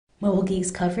Mobile Geek's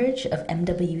coverage of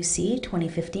MWC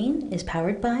 2015 is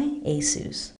powered by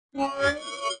ASUS.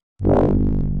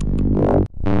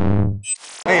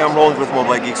 Hey, I'm Roland with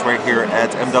Mobile Geeks right here at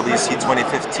MWC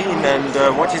 2015,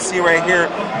 and what you see right here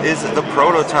is the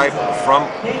prototype from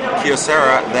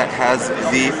Kyocera that has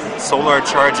the solar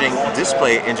charging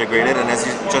display integrated, and as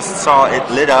you just saw, it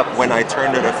lit up when I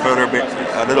turned it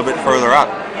a little bit further up.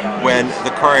 When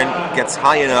the current gets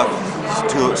high enough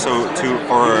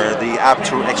for the app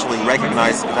to actually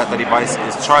recognize that the device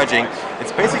is charging.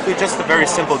 It's basically just a very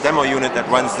simple demo unit that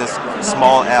runs this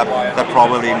small app that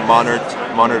probably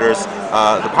monitors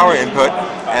the power input,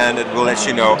 and it will let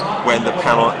you know when the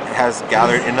panel has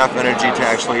gathered enough energy to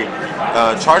actually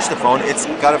charge the phone. It's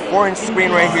got a 4-inch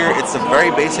screen right here. It's a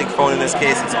very basic phone in this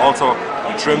case. It's also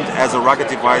trimmed as a rugged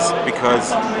device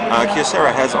because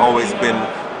Kyocera has always been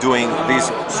doing these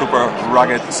super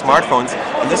rugged smartphones.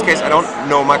 In this case, I don't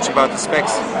know much about the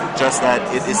specs, just that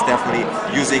it is definitely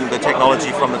using the technology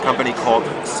from the company called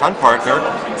SunPartner.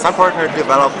 SunPartner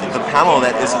developed the panel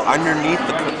that is underneath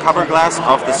the cover glass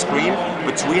of the screen.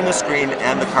 Between the screen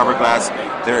and the cover glass,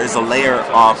 there is a layer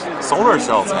of solar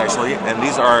cells, actually, and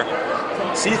these are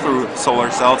see-through solar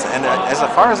cells, and as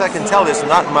far as I can tell, there's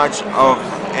not much of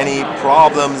any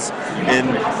problems in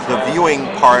the viewing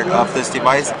part of this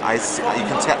device. As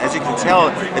you can tell,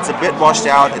 it's a bit washed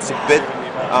out. It's a bit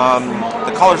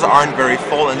the colors aren't very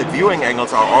full, and the viewing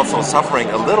angles are also suffering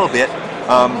a little bit.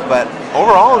 But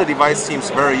overall, the device seems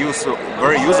very usable.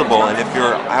 And if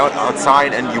you're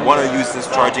outside and you want to use this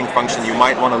charging function, you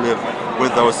might want to live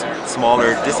with those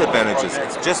smaller disadvantages.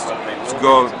 It's just to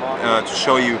go to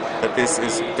show you that this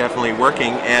is definitely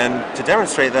working, and to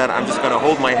demonstrate that, I'm just going to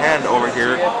hold my hand over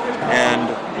here, and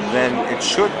then it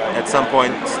should at some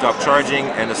point stop charging,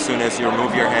 and as soon as you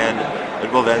remove your hand,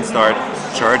 it will then start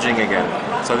charging again.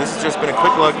 So this has just been a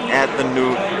quick look at the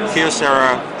new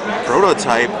Kyocera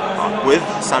prototype with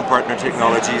SunPartner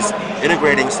Technologies,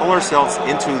 integrating solar cells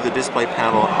into the display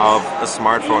panel of a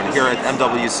smartphone here at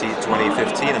MWC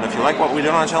 2015. And if you like what we did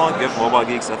on our channel, give Mobile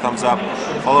Geeks a thumbs up.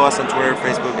 Follow us on Twitter,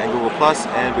 Facebook, and Google+,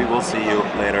 and we will see you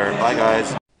later. Bye,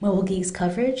 guys. Mobile Geek's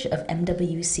coverage of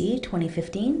MWC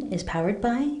 2015 is powered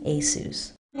by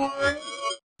ASUS.